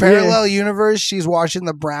 in a parallel universe, she's watching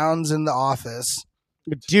the Browns in The Office.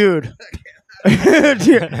 dude. Dude,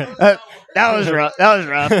 that was rough. That was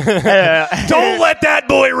rough. Don't let that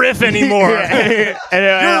boy riff anymore.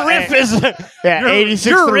 Your riff is yeah, your- 86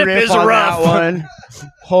 your for riff riff is on rough. that one.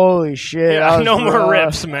 Holy shit! that yeah, was no more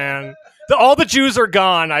rough. riffs, man. All the Jews are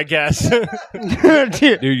gone, I guess.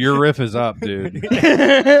 Dude, Dude, your riff is up, dude.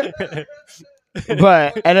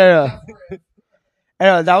 but I don't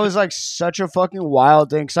know. That was like such a fucking wild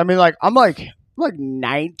thing. Cause I mean, like I'm like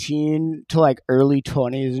 19 to like early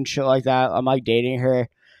 20s and shit like that. I'm like dating her,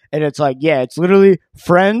 and it's like, yeah, it's literally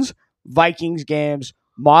Friends, Vikings games,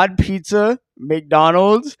 Mod Pizza,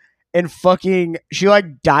 McDonald's, and fucking she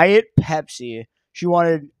like Diet Pepsi. She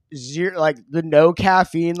wanted zero, like the no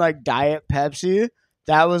caffeine, like Diet Pepsi.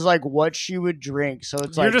 That was like what she would drink. So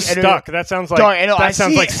it's You're like just and it- stuck. That sounds like Dog, I know, that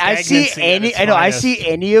sounds like I see stagnancy at any. its I know. I finest. see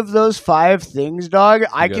any of those 5 things, dog.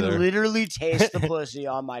 I can Together. literally taste the pussy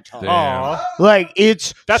on my tongue. Damn. Aw. Like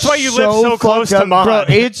it's. That's why you live so close fucked to up, bro. Mod.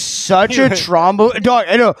 It's such a trauma, dog.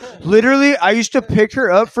 I know. Literally, I used to pick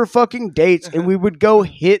her up for fucking dates, and we would go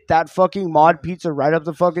hit that fucking Mod Pizza right up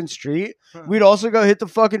the fucking street. We'd also go hit the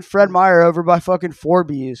fucking Fred Meyer over by fucking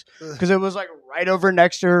 4B's because it was like right over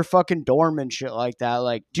next to her fucking dorm and shit like that.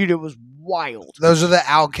 Like, dude, it was wild. Those are the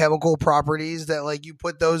alchemical properties that, like, you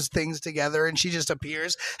put those things together and she just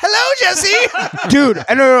appears. Hello, Jesse. Dude,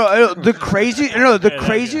 I know the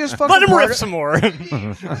craziest fucking Let him part. riff some more.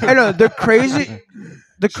 I know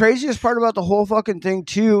the craziest part about the whole fucking thing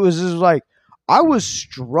too is like I was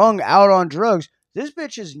strung out on drugs. This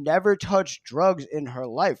bitch has never touched drugs in her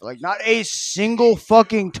life. Like, not a single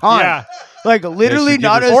fucking time. Yeah. Like, literally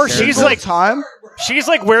not a Or single she's like- time. She's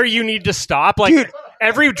like where you need to stop. Like Dude.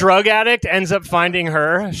 every drug addict ends up finding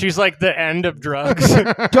her. She's like the end of drugs.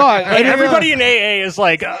 Dog. Like, everybody in AA is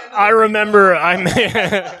like, I remember I'm.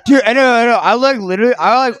 Dude, I know. I like literally.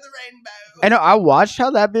 I know. I watched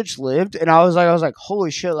how that bitch lived, and I was like, holy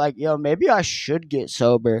shit, like, yo, maybe I should get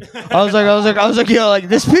sober. I was like, yo, like,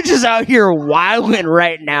 this bitch is out here wilding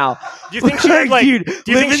right now. Do you think she had, like? dude, Do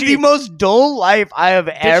you living think she? the most dull life I have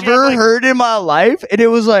ever like- heard in my life, and it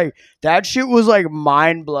was like that shit was like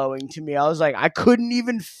mind blowing to me. I was like, I couldn't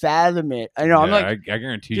even fathom it. I know. I'm like, I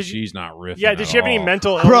guarantee Did you- she's not riffing. Yeah. Did at she have any all.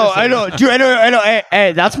 mental illness? bro, I know, dude, I know.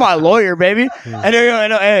 Hey, that's my lawyer, baby. I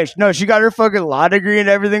know. Hey, no, she got her fucking law degree and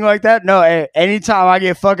everything like that. No, hey, anytime I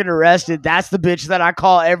get fucking arrested, that's the bitch that I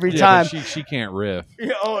call every Yeah, time. but she can't riff.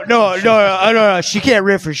 Oh no, she can't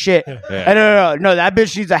riff for shit. Yeah. No, that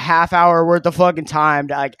bitch needs a half hour worth of fucking time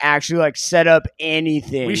to like actually like set up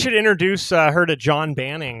anything. We should introduce her to John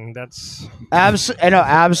Banning. That's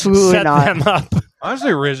absolutely set not. them up.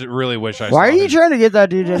 Honestly, really wish I. Why saw are you his, trying to get that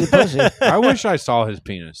dude any pussy? I wish I saw his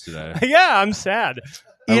penis today. Yeah, I'm sad.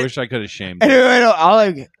 I Yeah. wish I could have shamed I him. know.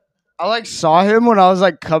 I like saw him when I was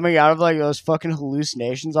like coming out of like those fucking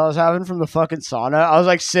hallucinations I was having from the fucking sauna. I was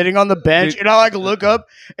like sitting on the bench and I like look up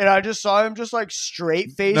and I just saw him just like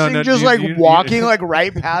straight facing, just like walking like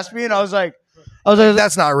right past me, and I was like,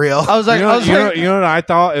 That's not real. I was like, you I know, was you know what I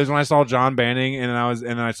thought? It was when I saw John Banning and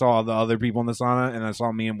I saw all the other people in the sauna and I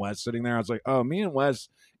saw me and Wes sitting there. I was like, oh, me and Wes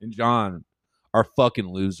and John are fucking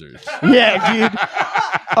losers. yeah, dude.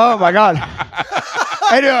 Oh my god.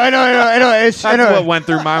 I know. That's what went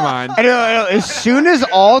through my mind. I know. As soon as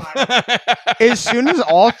all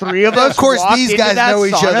three of us, Of course, walked these into guys that know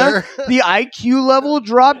each sauna, other. The IQ level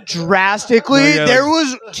dropped drastically. No, yeah, there like-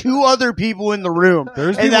 was two other people in the room,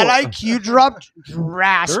 There's and that people- IQ dropped There's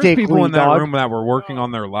drastically. people in that dog. room that were working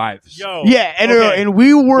on their lives. Yo. Yeah, okay. and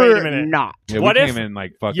we Wait a were minute. not Yeah, What we if- came in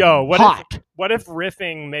like fucking. Yo, hot. what if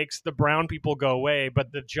riffing makes the brown people go away,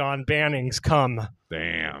 but the John Bannings come?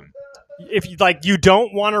 Damn. If you like, you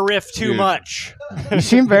don't want to riff too Dude. much. You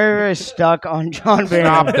seem very, very stuck on John Van.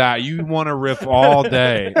 Stop that. You want to riff all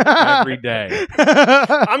day, every day.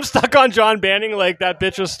 I'm stuck on John Banning like that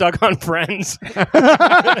bitch was stuck on Friends.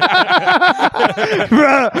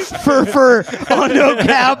 for on no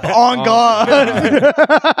cap on God.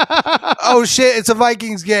 Oh shit! It's a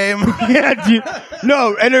Vikings game. Yeah, dude.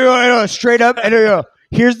 No, and straight up. And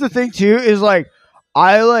here's the thing too is like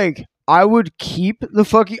I would keep the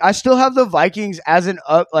fucking. I still have the Vikings as an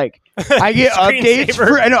up. Like I get updates Screensaver.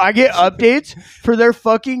 for. I get updates for their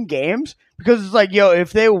fucking games because it's like, yo,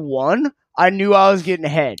 if they won, I knew I was getting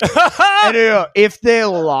ahead. And if they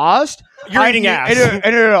lost, You're I eating knew- ass.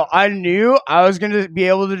 and I knew I was gonna be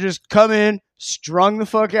able to just come in, strung the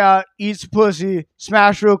fuck out, eat some pussy,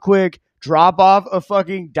 smash real quick, drop off a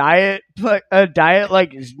fucking diet, like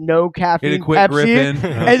no Get caffeine a quick Pepsi, grip in.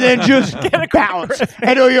 and then just bounce.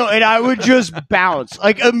 And I would just bounce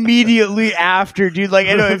like immediately after, dude. Like,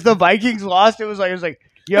 if the Vikings lost, it was like,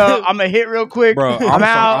 yo, I'm gonna hit real quick, Bro, I'm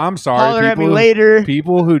out. I'm sorry. Holler at me People, later.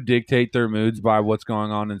 people who dictate their moods by what's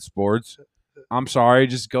going on in sports, I'm sorry.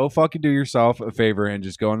 Just go fucking do yourself a favor and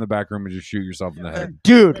just go in the back room and just shoot yourself in the head.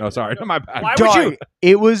 Dude. Oh, sorry. My bad. Why would Dog, you?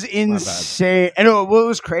 it was insane. And what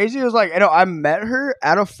was crazy was like, I met her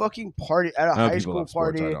at a fucking party, at a I know high people school love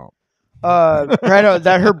sports, I party. don't.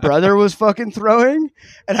 That her brother was fucking throwing,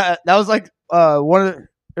 and that was like it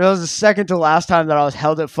was the second to last time that I was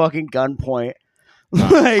held at fucking gunpoint.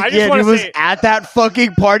 Like, I just yeah, wanna he was say- at that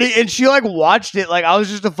fucking party, and she like watched it. Like I was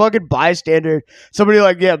just a fucking bystander. Somebody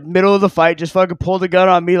middle of the fight, just fucking pulled a gun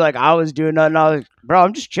on me, like I was doing nothing. I was like, bro,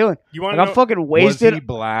 I'm just chilling. You want Like to I'm know? fucking Was wasted. he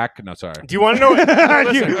black? No, sorry. Do you want to know?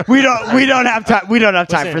 Listen, we don't have time. We don't have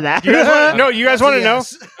time listen, for that. You guys wanna, no, you guys want to know?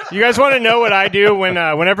 Yes. You guys want to know what I do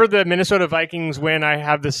whenever the Minnesota Vikings win? I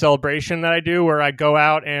have this celebration that I do where I go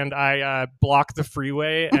out and I block the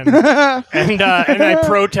freeway and I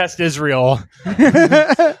protest Israel.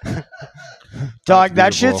 Dog, that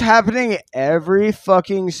That's shit's beautiful. happening every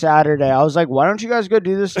fucking Saturday. I was like, why don't you guys go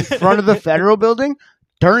do this in front of the federal building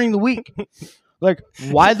during the week? Like,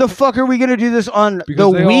 why the fuck are we gonna do this on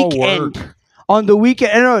Because the they all weekend? work. On the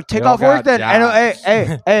weekend, I know, take They all off work got then. I know,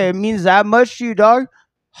 jobs. hey, it means that much to you, dog.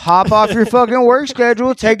 Hop off your fucking work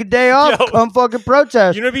schedule, take a day off, Yo. come fucking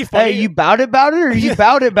protest. You know, it'd be funny. Hey, you bout it, or you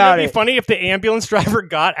bout it, It'd be funny if the ambulance driver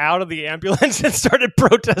got out of the ambulance and started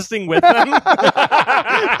protesting with them.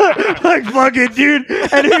 Like fucking dude.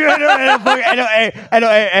 I know.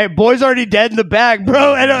 Hey, boy's already dead in the back,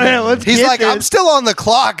 bro. Let's. He's get like, this. I'm still on the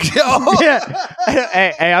clock, yo. Yeah.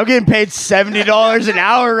 Hey, I'm getting paid $70 an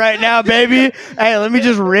hour right now, baby. Hey, let me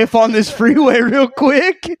just riff on this freeway real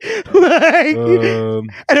quick. Like,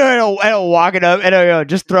 I don't walk it up.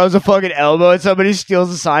 Just throws a fucking elbow and somebody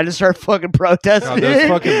steals a sign and start fucking protesting. God, those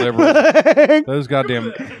fucking liberals.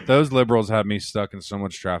 Those liberals had me stuck in so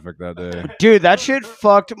much traffic that day. Dude, that shit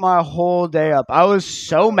fucked my whole day up. I was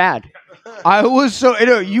so mad.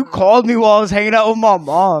 You called me while I was hanging out with my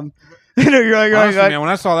mom. You're like, Honestly, man, when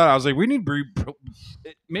I saw that, I was like, we need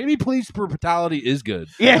maybe police brutality is good.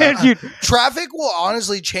 yeah, dude. Traffic will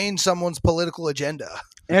honestly change someone's political agenda.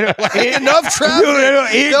 Enough traffic.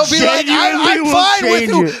 They'll be like, I'm fine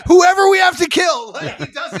with whoever we have to kill. Like,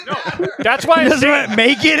 it doesn't matter. That's why I'm saying,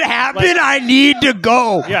 make it happen. I need to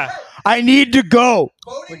go. yeah. I need to go.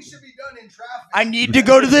 Voting should be done in traffic. I need to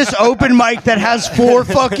go to this open mic that has 4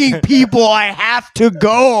 fucking people. I have to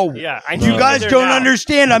go. Yeah, You guys don't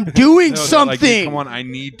understand. I'm doing something. Like, come on, I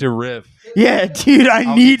need to riff. Yeah, dude,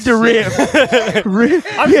 I need to riff.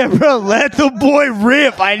 Yeah, bro, let the boy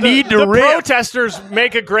riff. I need to the riff. protesters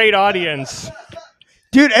make a great audience.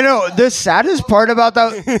 Dude, I know the saddest part about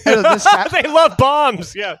that. They love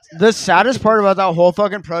bombs. Yeah. The saddest part about that whole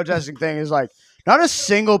fucking protesting thing is like, not a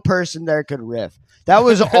single person there could riff. That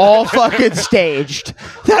was all fucking staged.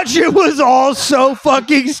 That shit was all so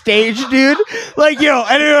fucking staged, dude. Like, yo,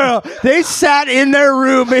 I don't know. They sat in their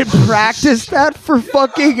room and practiced that for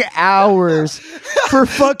fucking hours. For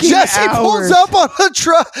fucking Jesse hours. pulls up on the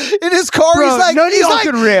truck in his car. Bro, none of y'all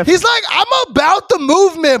could riff. He's like, I'm about the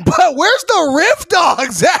movement, but where's the riff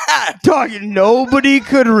dogs at? Dog, nobody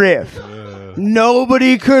could riff.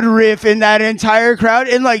 Nobody could riff in that entire crowd,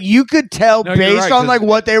 and like you could tell based on like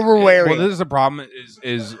what they were wearing. Well, this is the problem: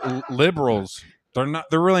 is liberals. They're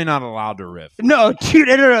really not allowed to riff. No, dude,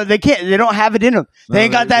 no, they can't. They don't have it in them. They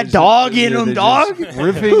ain't got that dog in them, dog.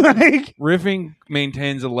 Riffing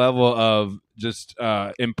maintains a level of just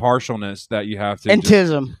impartialness that you have to. And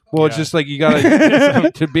tism. Well, it's just like you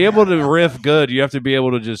gotta to be able to riff good. You have to be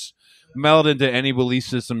able to just meld into any belief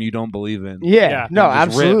system you don't believe in. Yeah. No,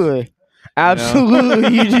 absolutely. Riff.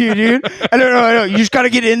 Absolutely, you do, dude. I know. You just gotta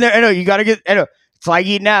get in there. I know. You gotta get. I know. It's like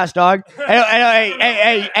eating ass, dog.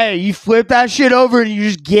 Hey, you flip that shit over and you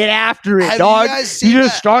just get after it, dog. You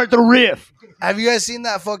just start the riff. Have you guys seen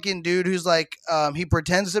that fucking dude who's like, he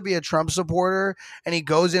pretends to be a Trump supporter and he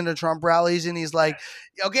goes into Trump rallies and he's like,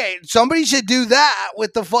 okay, somebody should do that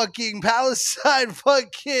with the fucking Palestine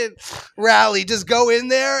fucking rally. Just go in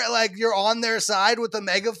there like you're on their side with a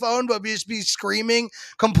megaphone, but just be screaming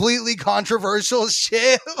completely controversial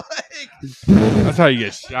shit. That's how you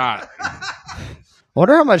get shot. I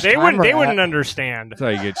wonder how much they time wouldn't understand. That's how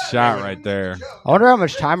you get shot right there. I wonder how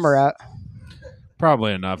much time we're at.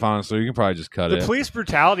 Probably enough, honestly. You can probably just cut it. The police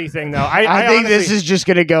brutality thing, though. I think honestly, this is just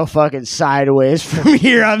gonna go fucking sideways from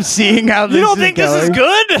here. I'm seeing how this. You don't think going. this is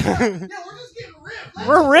good? Yeah, we're just getting ripped.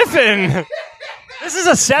 We're riffing. This is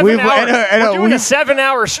a 7-hour. We're doing a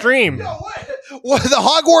 7-hour stream. What, the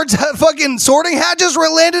Hogwarts fucking sorting hat just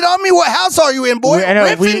landed on me? What house are you in, boy?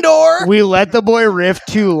 Gryffindor. We let the boy riff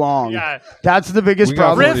too long. Yeah. That's the biggest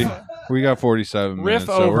problem. We got 47 minutes,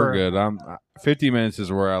 so over. we're good. 50 minutes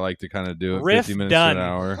is where I like to kind of do it. Riff 50 minutes done. to an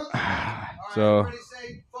hour. So.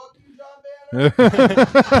 You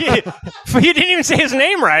didn't even say his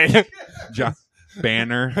name right. John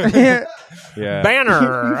Banner. Yeah.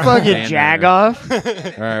 Banner. You fucking jag off. All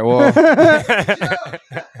right, well.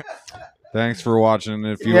 Thanks for watching.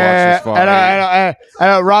 If you watch this far, I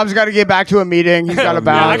know. Rob's got to get back to a meeting. He's got to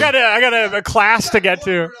bounce. I got a class to get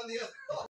to.